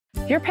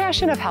Your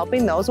passion of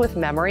helping those with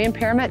memory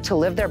impairment to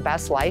live their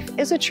best life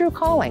is a true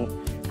calling.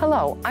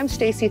 Hello, I'm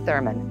Stacy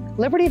Thurman.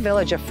 Liberty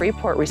Village of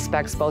Freeport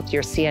respects both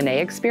your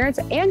CNA experience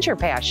and your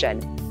passion.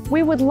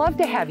 We would love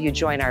to have you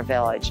join our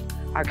village.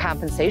 Our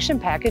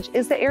compensation package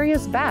is the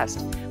area's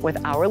best,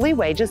 with hourly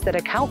wages that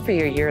account for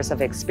your years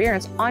of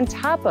experience on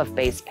top of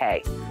base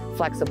pay,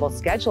 flexible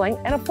scheduling,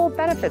 and a full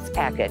benefits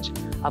package.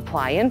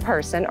 Apply in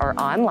person or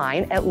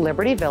online at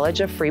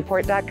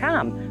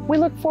libertyvillageoffreeport.com. We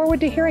look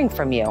forward to hearing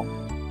from you.